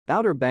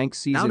Outer Banks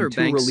Season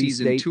 2 release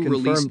date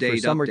confirmed for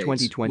summer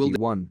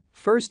 2021.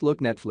 First Look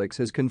Netflix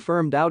has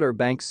confirmed Outer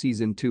Banks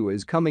Season 2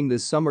 is coming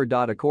this summer.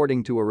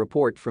 According to a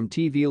report from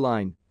TV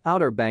Line,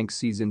 Outer Banks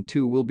Season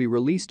 2 will be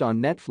released on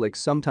Netflix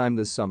sometime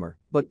this summer,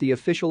 but the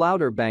official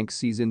Outer Banks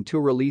Season 2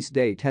 release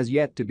date has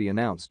yet to be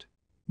announced.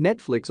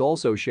 Netflix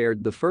also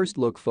shared the first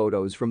look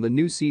photos from the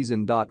new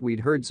season. We'd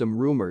heard some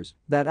rumors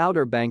that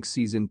Outer Banks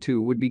Season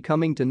 2 would be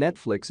coming to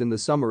Netflix in the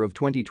summer of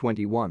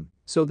 2021,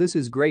 so this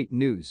is great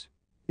news.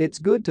 It's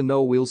good to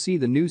know we'll see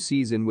the new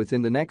season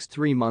within the next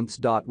 3 months.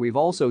 We've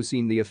also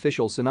seen the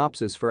official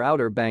synopsis for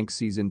Outer Banks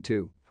Season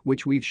 2,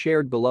 which we've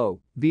shared below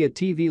via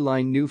TV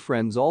Line. New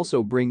friends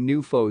also bring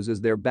new foes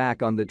as they're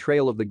back on the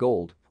trail of the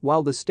gold,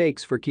 while the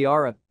stakes for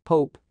Kiara,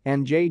 Pope,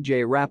 and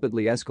JJ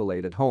rapidly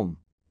escalate at home.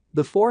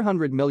 The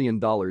 $400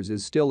 million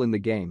is still in the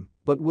game,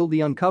 but will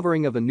the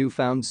uncovering of a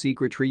newfound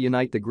secret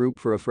reunite the group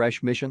for a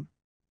fresh mission?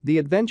 The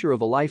adventure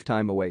of a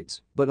lifetime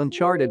awaits, but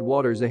uncharted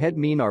waters ahead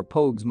mean our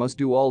Pogues must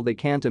do all they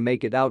can to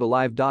make it out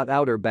alive.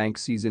 Outer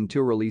Banks Season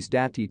 2 release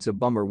date. It's a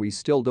bummer we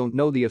still don't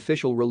know the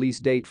official release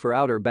date for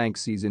Outer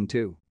Banks Season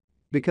 2.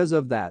 Because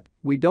of that,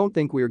 we don't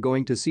think we're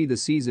going to see the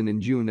season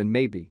in June and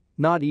maybe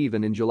not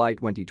even in July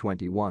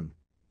 2021.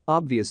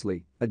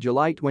 Obviously, a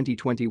July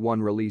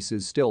 2021 release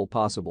is still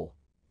possible.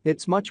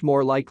 It's much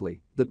more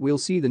likely that we'll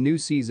see the new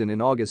season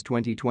in August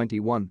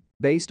 2021,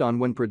 based on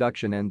when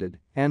production ended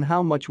and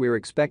how much we're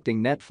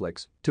expecting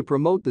Netflix to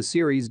promote the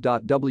series.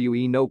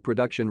 We know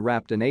production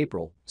wrapped in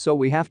April, so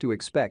we have to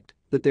expect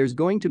that there's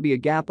going to be a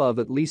gap of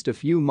at least a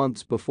few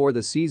months before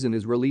the season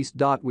is released.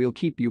 We'll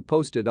keep you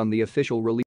posted on the official release.